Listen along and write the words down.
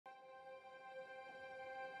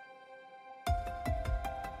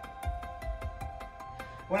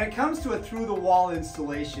When it comes to a through-the-wall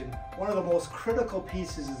installation, one of the most critical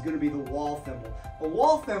pieces is going to be the wall thimble. A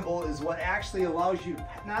wall thimble is what actually allows you to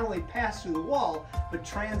not only pass through the wall, but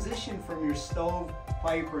transition from your stove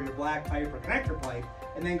pipe or your black pipe or connector pipe,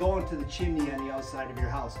 and then go into the chimney on the outside of your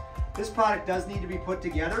house. This product does need to be put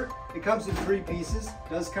together. It comes in 3 pieces. It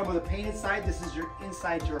does come with a painted side. This is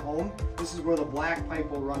inside your home. This is where the black pipe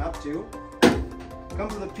will run up to. It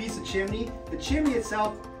comes with a piece of chimney. The chimney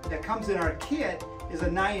itself that comes in our kit is a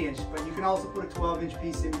 9-inch, but you can also put a 12-inch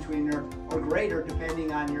piece in between there or greater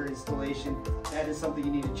depending on your installation. That is something you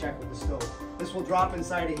need to check with the stove. This will drop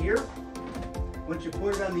inside of here. Once you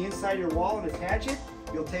put it on the inside of your wall and attach it,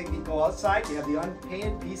 you'll go outside. You have the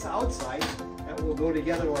unpainted piece outside that will go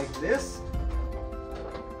together like this.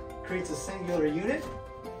 Creates a singular unit,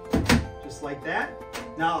 just like that.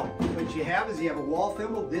 Now, what you have is you have a wall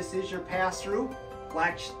thimble. This is your pass-through.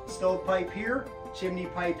 Black stove pipe here, chimney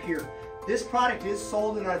pipe here. This product is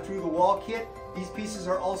sold in our through the wall kit. These pieces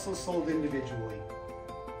are also sold individually.